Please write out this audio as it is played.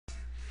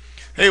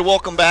Hey,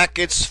 welcome back.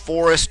 It's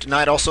Forrest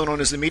Knight, also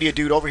known as the Media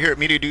Dude, over here at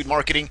Media Dude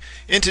Marketing.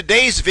 In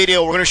today's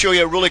video, we're going to show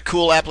you a really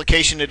cool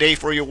application today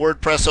for your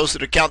WordPress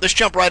hosted account. Let's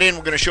jump right in.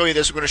 We're going to show you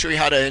this. We're going to show you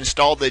how to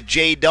install the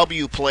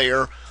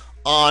JWPlayer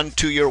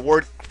onto your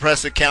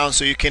WordPress account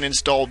so you can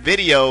install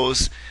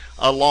videos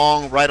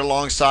right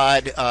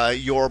alongside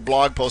your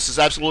blog posts. It's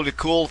absolutely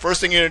cool. First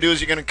thing you're going to do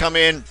is you're going to come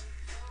in,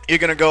 you're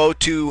going to go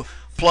to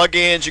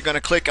plugins, you're going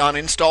to click on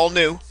Install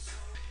New.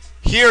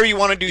 Here you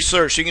want to do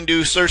search. You can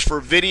do search for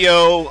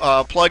video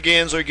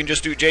plugins, or you can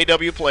just do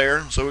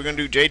JWPlayer. So we're going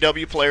to do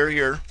JWPlayer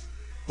here.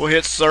 We'll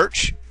hit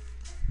search,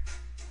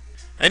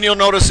 and you'll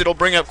notice it'll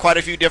bring up quite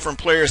a few different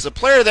players. The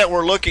player that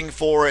we're looking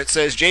for, it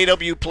says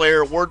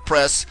JWPlayer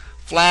WordPress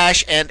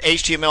Flash and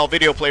HTML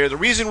video player. The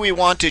reason we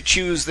want to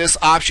choose this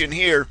option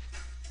here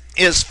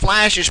is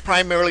Flash is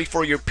primarily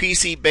for your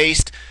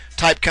PC-based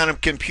type kind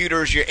of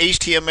computers. Your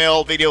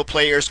HTML video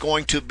player is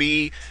going to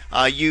be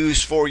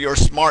used for your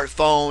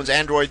smartphones,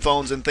 Android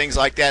phones, and things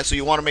like that. So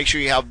you want to make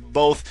sure you have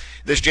both.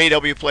 This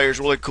JWPlayer is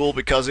really cool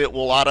because it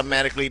will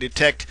automatically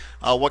detect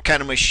what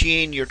kind of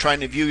machine you're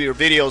trying to view your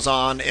videos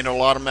on, and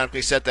it'll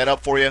automatically set that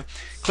up for you.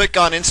 Click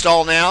on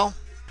Install Now.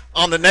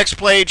 On the next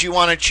page, you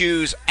want to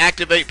choose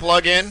Activate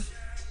Plugin.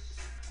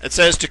 It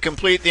says to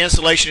complete the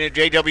installation of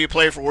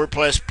JWPlayer for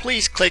WordPress,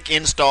 please click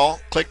Install.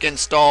 Click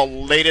Install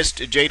Latest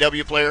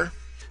JWPlayer.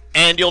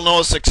 And you'll know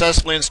it's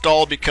successfully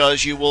installed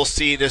because you will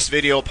see this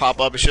video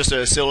pop up. It's just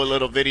a silly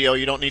little video.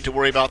 You don't need to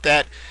worry about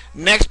that.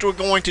 Next, we're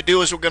going to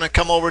do is we're going to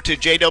come over to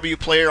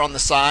JWPlayer on the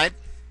side,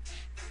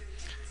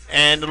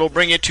 and it'll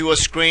bring you to a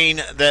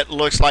screen that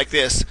looks like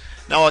this.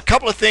 Now, a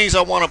couple of things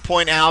I want to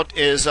point out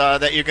is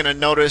that you're going to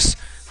notice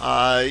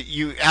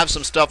you have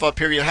some stuff up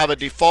here. You have a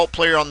default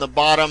player on the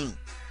bottom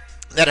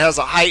that has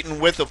a height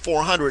and width of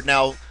 400.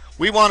 Now,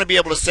 we want to be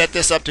able to set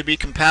this up to be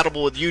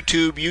compatible with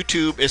YouTube.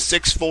 YouTube is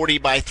 640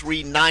 by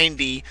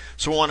 390,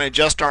 so we want to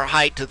adjust our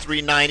height to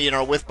 390 and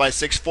our width by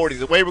 640.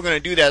 The way we're going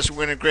to do that is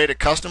we're going to create a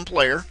custom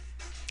player,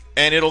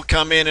 and it'll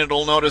come in and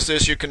it'll notice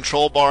this, your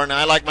control bar. Now,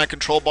 I like my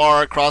control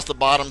bar across the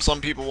bottom.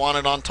 Some people want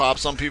it on top,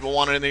 some people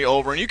want it in the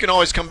over, and you can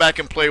always come back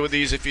and play with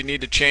these if you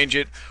need to change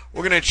it.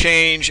 We're going to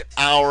change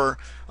our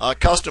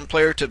custom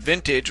player to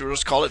Vintage. We'll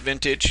just call it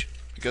Vintage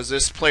because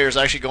this player is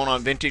actually going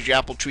on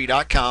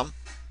vintageappletree.com.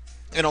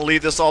 And I'll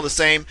leave this all the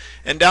same.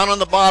 And down on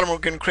the bottom, we're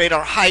going to create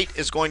our height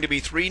is going to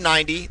be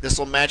 390. This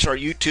will match our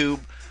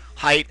YouTube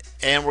height,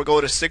 and we'll go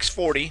to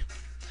 640,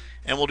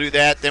 and we'll do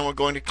that. Then we're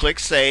going to click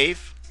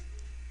Save,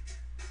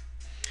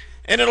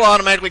 and it'll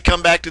automatically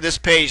come back to this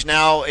page.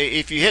 Now,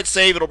 if you hit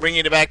Save, it'll bring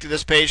you back to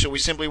this page. So we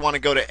simply want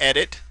to go to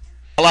Edit.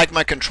 I like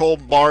my control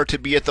bar to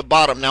be at the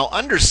bottom. Now,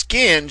 under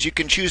skins, you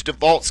can choose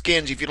default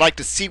skins. If you'd like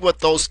to see what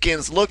those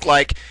skins look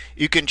like,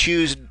 you can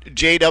choose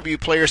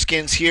JWPlayer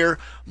skins here.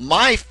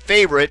 My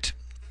favorite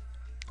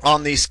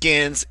on these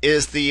skins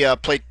is the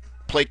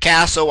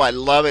Picasso. I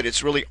love it.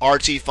 It's really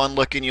artsy, fun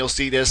looking. You'll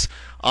see this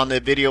on the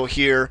video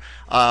here.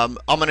 I'm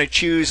going to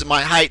choose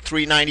my height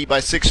 390 by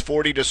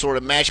 640 to sort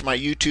of match my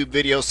YouTube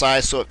video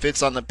size so it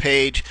fits on the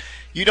page.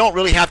 You don't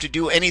really have to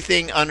do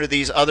anything under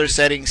these other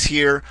settings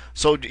here,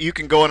 so you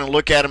can go in and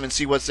look at them and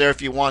see what's there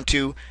if you want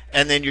to,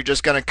 and then you're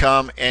just going to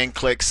come and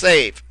click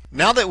Save.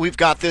 Now that we've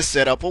got this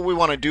set up, what we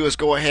want to do is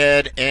go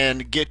ahead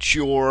and get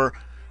your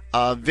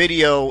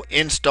video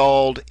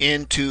installed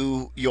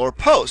into your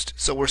post.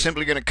 So we're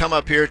simply going to come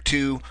up here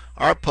to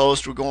our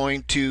post. We're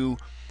going to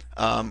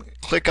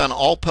click on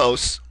All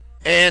Posts,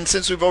 and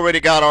since we've already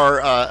got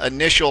our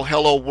initial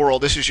Hello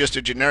World, this is just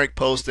a generic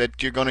post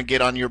that you're going to get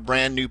on your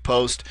brand new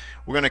post.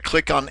 We're going to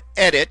click on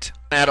Edit,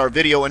 add our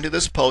video into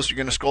this post. You're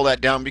going to scroll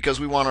that down because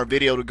we want our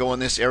video to go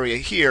in this area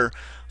here.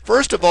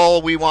 First of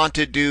all, we want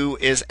to do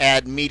is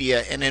add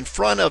media, and in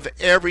front of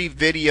every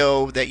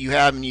video that you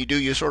have and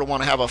you sort of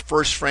want to have a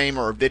first frame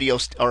or a video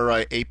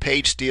or a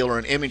page steal or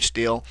an image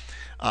steal.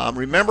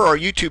 Remember, our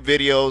YouTube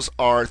videos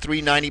are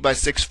 390 by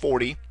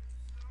 640,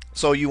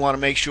 so you want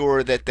to make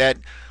sure that that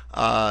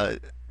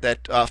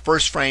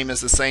first frame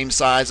is the same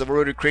size. I've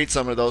already created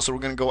some of those, so we're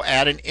going to go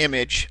add an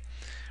image.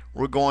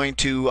 We're going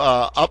to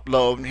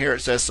upload, and here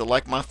it says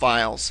select my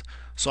files.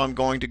 So I'm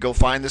going to go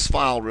find this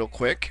file real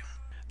quick.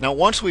 Now,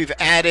 once we've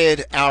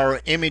added our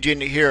image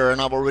into here,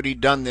 and I've already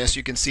done this,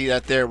 you can see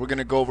that there, we're going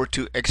to go over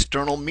to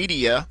External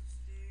Media,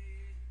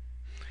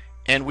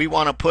 and we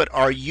want to put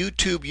our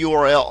YouTube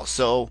URL.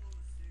 So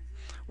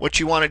what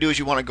you want to do is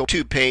you want to go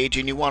to page,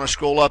 and you want to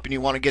scroll up, and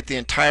you want to get the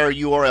entire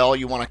URL.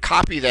 You want to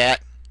copy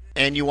that,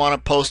 and you want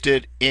to post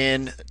it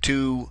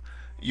into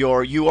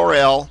your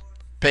URL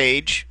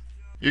page.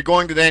 You're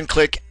going to then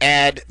click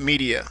Add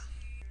Media,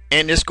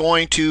 and it's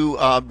going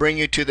to bring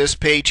you to this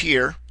page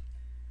here.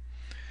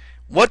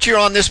 Once you're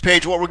on this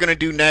page, what we're going to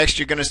do next,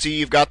 you're going to see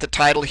you've got the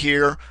title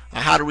here,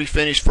 how to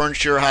refinish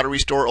furniture, how to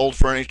restore old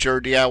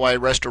furniture, DIY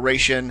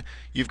restoration.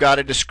 You've got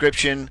a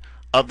description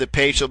of the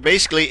page. So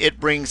basically, it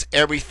brings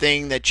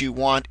everything that you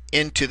want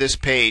into this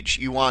page.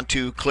 You want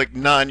to click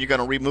None. You're going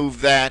to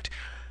remove that.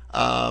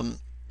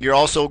 You're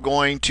also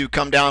going to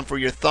come down for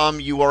your thumb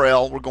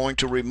URL. We're going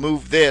to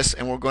remove this,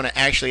 and we're going to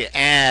actually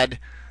add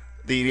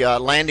the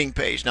landing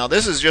page. Now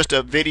this is just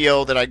a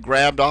video that I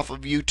grabbed off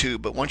of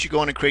YouTube, but once you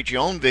go in and create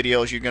your own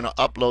videos, you're going to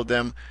upload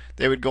them.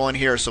 They would go in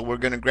here. So we're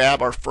going to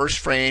grab our first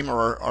frame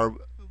or our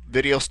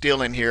video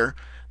still in here.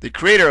 The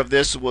creator of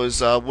this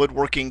was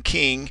Woodworking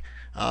King.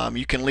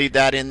 You can leave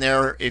that in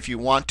there if you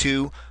want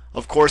to.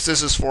 Of course,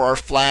 this is for our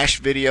flash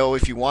video.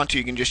 If you want to,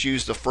 you can just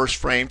use the first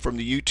frame from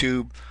the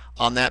YouTube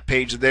on that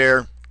page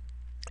there.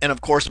 And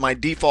of course, my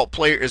default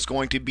player is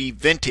going to be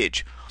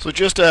vintage. So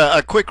just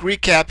a quick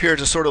recap here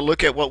to sort of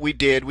look at what we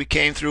did. We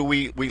came through,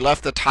 we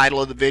left the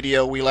title of the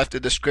video, we left the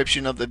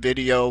description of the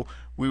video,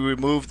 we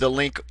removed the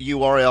link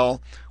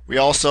URL, we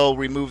also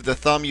removed the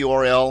thumb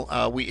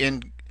URL,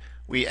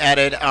 we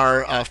added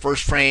our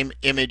first frame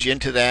image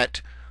into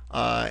that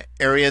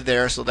area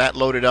there, so that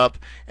loaded up.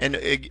 And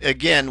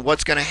again,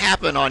 what's going to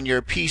happen on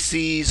your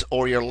PCs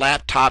or your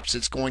laptops,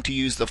 it's going to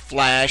use the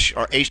flash,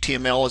 or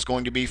HTML is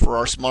going to be for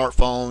our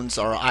smartphones,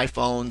 our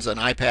iPhones and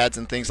iPads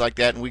and things like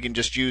that, and we can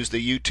just use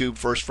the YouTube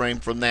first frame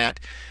from that.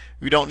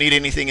 We don't need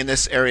anything in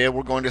this area.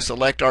 We're going to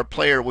select our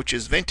player, which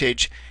is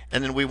vintage,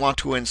 and then we want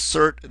to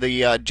insert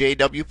the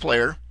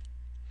JWPlayer,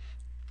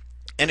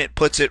 and it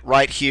puts it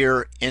right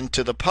here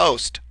into the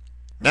post.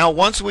 Now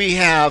once we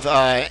have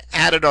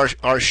added our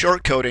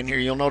shortcode in here,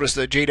 you'll notice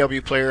that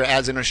JWPlayer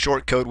adds in a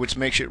shortcode, which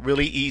makes it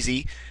really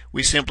easy.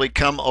 We simply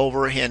come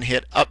over and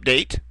hit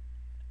update,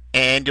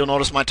 and you'll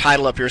notice my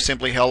title up here is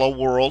simply Hello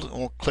World.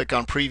 We'll click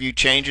on preview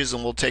changes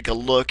and we'll take a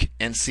look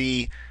and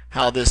see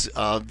how this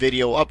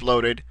video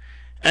uploaded.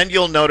 And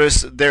you'll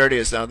notice there it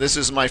is. Now this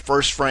is my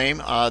first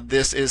frame.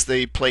 This is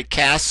the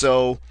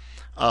Picasso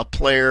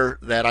player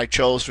that I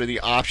chose for the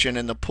option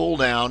and the pull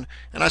down,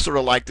 and I sort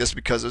of like this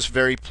because it's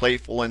very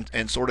playful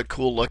and sort of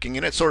cool looking,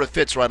 and it sort of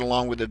fits right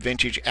along with the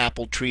vintage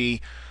apple tree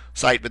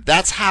site. But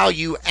that's how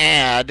you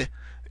add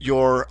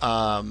your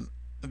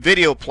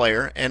video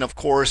player, and of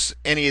course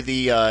any of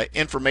the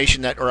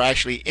information that are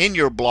actually in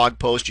your blog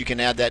post, you can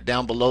add that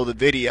down below the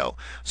video.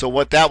 So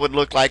what that would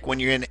look like when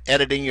you're in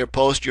editing your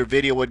post, your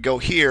video would go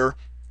here.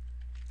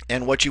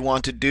 And what you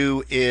want to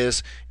do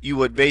is you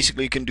would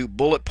basically can do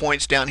bullet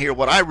points down here.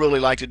 What I really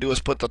like to do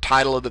is put the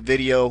title of the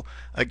video.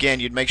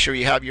 Again, you'd make sure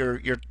you have your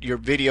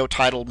video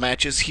title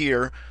matches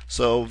here.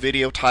 So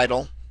video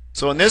title.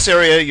 So in this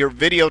area, your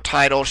video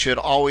title should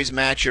always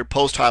match your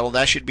post title.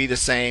 That should be the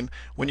same.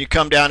 When you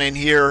come down in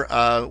here,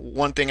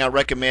 one thing I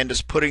recommend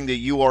is putting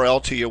the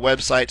URL to your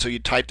website. So you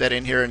type that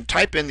in here and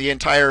type in the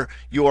entire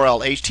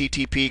URL,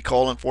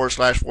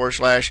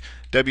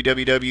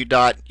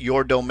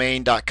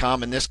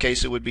 http://www.yourdomain.com. In this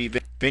case, it would be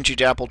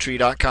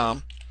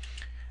vintageappletree.com.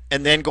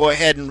 And then go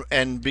ahead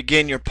and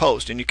begin your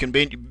post. And you can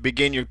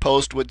begin your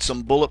post with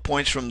some bullet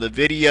points from the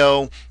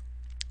video,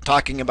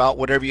 talking about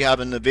whatever you have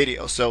in the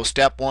video. So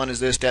step 1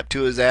 is this, step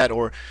 2 is that,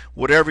 or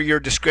whatever your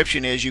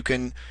description is, you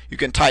can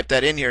type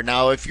that in here.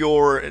 Now if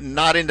you're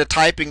not into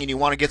typing and you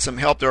want to get some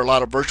help, there are a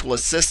lot of virtual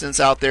assistants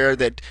out there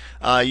that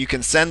you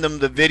can send them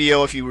the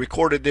video. If you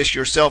recorded this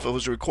yourself, it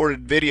was a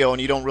recorded video and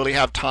you don't really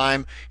have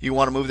time, you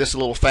want to move this a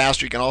little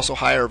faster, you can also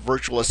hire a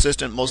virtual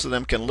assistant. Most of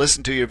them can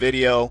listen to your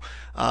video,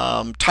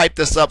 type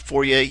this up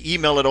for you,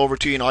 email it over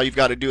to you, and all you've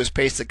got to do is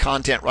paste the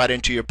content right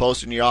into your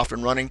post and you're off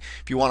and running.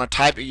 If you want to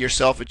type it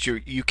yourself,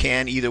 you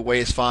can. Either way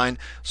is fine.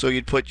 So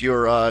you'd put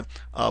your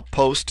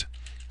post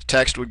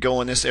text would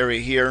go in this area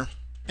here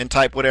and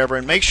type whatever,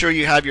 and make sure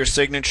you have your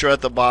signature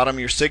at the bottom.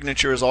 Your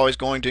signature is always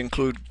going to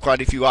include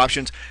quite a few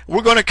options.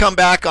 We're going to come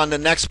back on the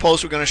next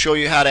post. We're going to show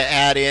you how to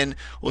add in,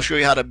 we'll show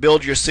you how to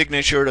build your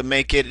signature to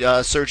make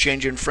it search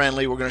engine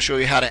friendly. We're going to show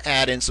you how to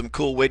add in some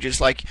cool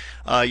widgets like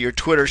your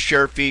Twitter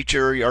share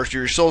feature,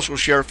 your social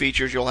share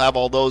features. You'll have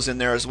all those in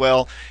there as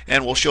well,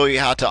 and we'll show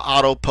you how to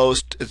auto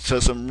post to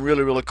some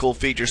really cool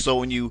features. So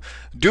when you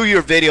do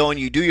your video and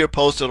you do your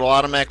post, it'll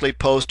automatically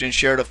post and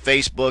share to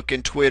Facebook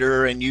and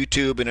Twitter and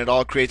YouTube, and it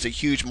all creates a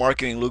huge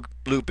marketing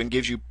loop and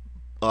gives you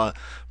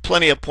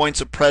plenty of points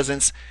of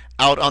presence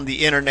out on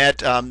the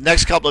internet.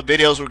 Next couple of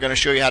videos, we're going to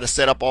show you how to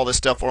set up all this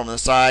stuff on the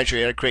side, show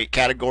you how to create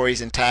categories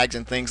and tags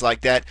and things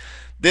like that.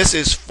 This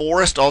is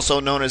Forrest, also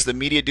known as the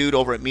Media Dude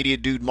over at Media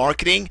Dude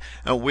Marketing,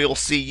 and we'll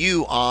see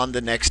you on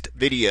the next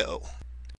video.